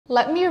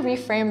Let me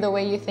reframe the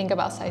way you think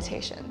about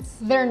citations.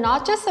 They're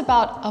not just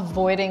about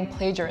avoiding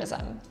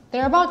plagiarism.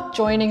 They're about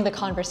joining the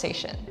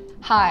conversation.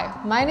 Hi,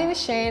 my name is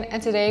Shane,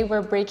 and today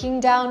we're breaking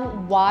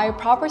down why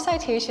proper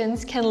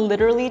citations can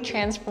literally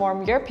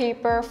transform your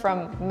paper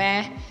from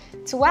meh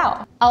to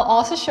wow. I'll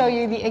also show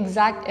you the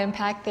exact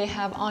impact they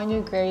have on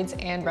your grades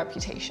and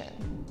reputation.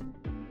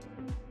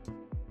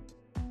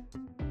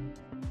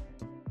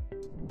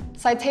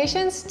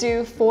 Citations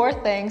do 4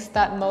 things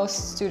that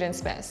most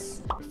students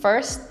miss.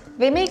 First,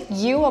 they make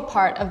you a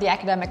part of the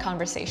academic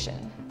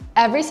conversation.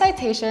 Every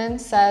citation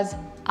says,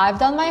 I've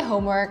done my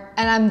homework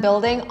and I'm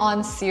building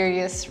on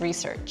serious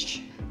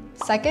research.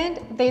 Second,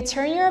 they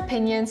turn your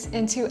opinions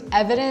into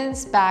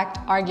evidence-backed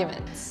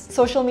arguments.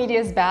 Social media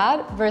is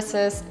bad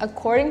versus,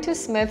 according to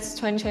Smith's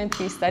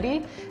 2023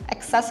 study,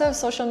 excessive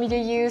social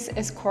media use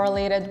is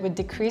correlated with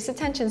decreased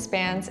attention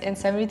spans in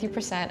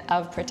 73%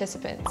 of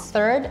participants.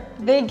 Third,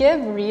 they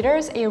give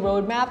readers a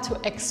roadmap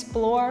to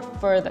explore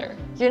further.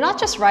 You're not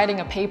just writing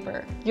a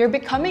paper, you're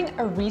becoming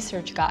a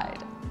research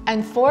guide.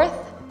 And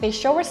fourth, they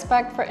show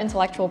respect for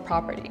intellectual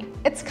property.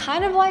 It's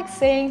kind of like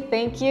saying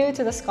thank you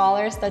to the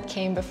scholars that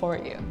came before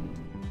you.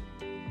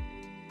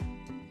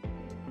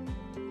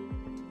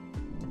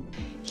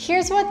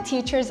 Here's what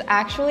teachers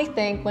actually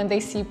think when they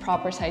see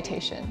proper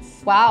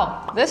citations.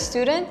 Wow, this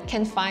student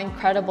can find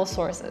credible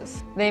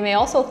sources. They may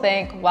also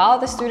think, wow,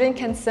 the student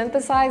can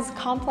synthesize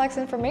complex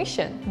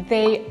information.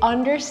 They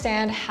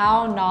understand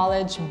how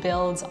knowledge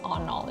builds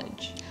on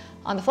knowledge.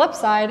 On the flip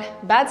side,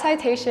 bad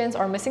citations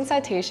or missing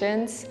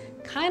citations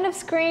kind of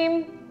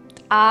scream,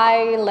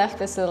 I left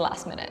this to the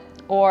last minute,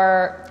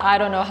 or I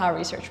don't know how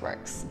research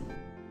works.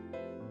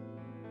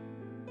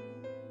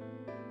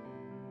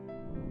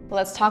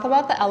 Let's talk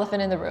about the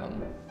elephant in the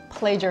room,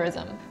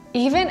 plagiarism.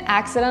 Even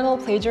accidental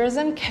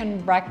plagiarism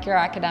can wreck your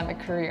academic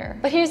career.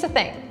 But here's the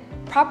thing,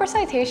 proper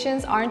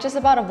citations aren't just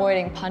about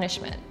avoiding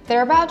punishment.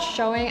 They're about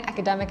showing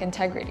academic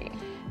integrity.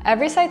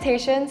 Every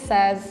citation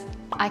says,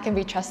 I can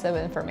be trusted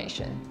with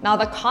information. Now,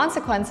 the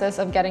consequences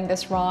of getting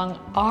this wrong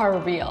are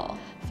real.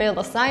 Failed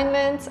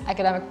assignments,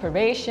 academic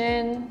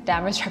probation,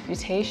 damaged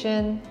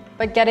reputation.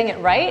 But getting it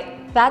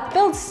right, that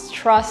builds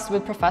trust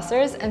with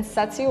professors and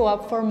sets you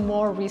up for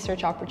more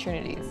research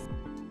opportunities.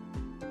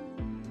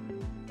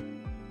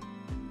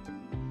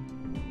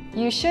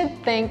 You should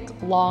think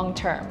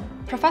long-term.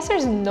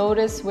 Professors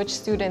notice which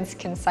students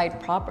can cite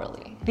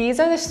properly.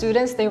 These are the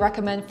students they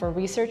recommend for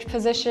research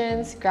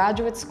positions,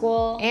 graduate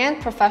school,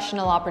 and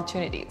professional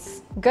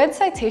opportunities. Good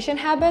citation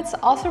habits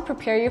also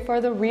prepare you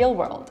for the real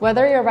world.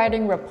 Whether you're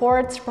writing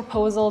reports,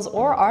 proposals,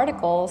 or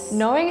articles,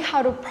 knowing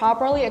how to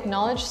properly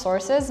acknowledge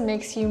sources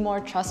makes you more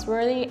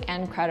trustworthy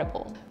and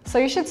credible. So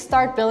you should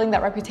start building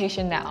that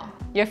reputation now.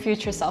 Your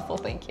future self will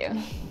thank you.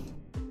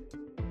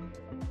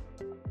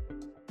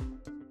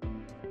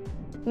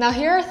 Now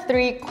here are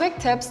 3 quick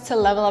tips to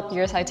level up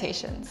your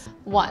citations.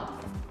 1.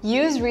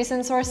 Use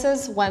recent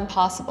sources when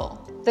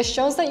possible. This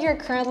shows that you're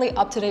currently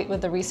up to date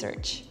with the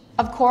research.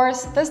 Of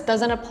course, this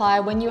doesn't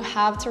apply when you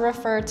have to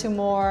refer to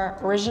more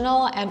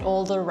original and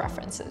older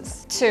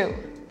references. 2.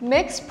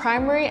 Mix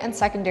primary and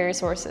secondary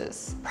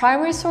sources.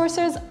 Primary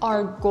sources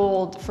are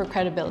gold for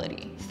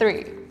credibility.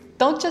 3.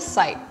 Don't just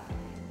cite,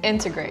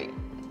 integrate.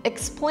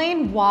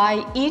 Explain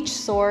why each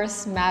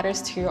source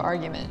matters to your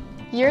argument.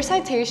 Your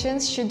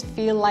citations should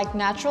feel like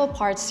natural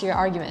parts to your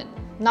argument,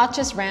 not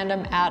just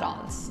random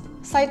add-ons.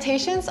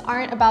 Citations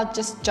aren't about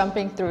just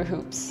jumping through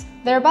hoops.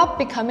 They're about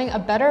becoming a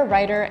better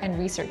writer and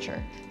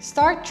researcher.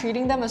 Start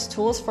treating them as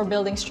tools for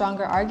building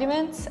stronger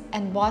arguments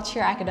and watch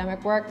your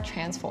academic work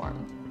transform.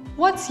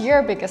 What's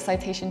your biggest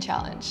citation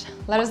challenge?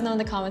 Let us know in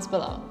the comments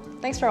below.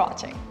 Thanks for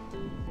watching.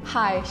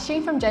 Hi,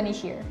 Shane from Jenni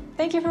here.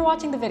 Thank you for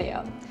watching the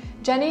video.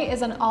 Jenni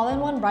is an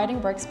all-in-one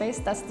writing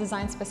workspace that's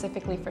designed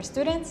specifically for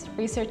students,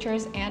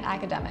 researchers, and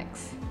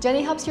academics.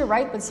 Jenni helps you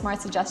write with smart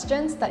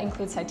suggestions that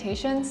include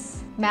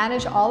citations,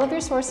 manage all of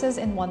your sources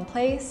in one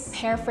place,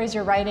 paraphrase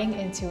your writing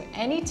into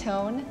any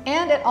tone,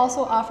 and it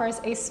also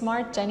offers a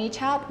smart Jenni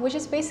chat, which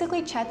is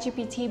basically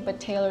ChatGPT but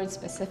tailored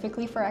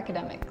specifically for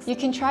academics. You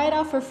can try it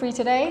out for free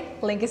today.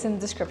 Link is in the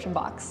description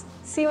box.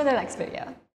 See you in the next video.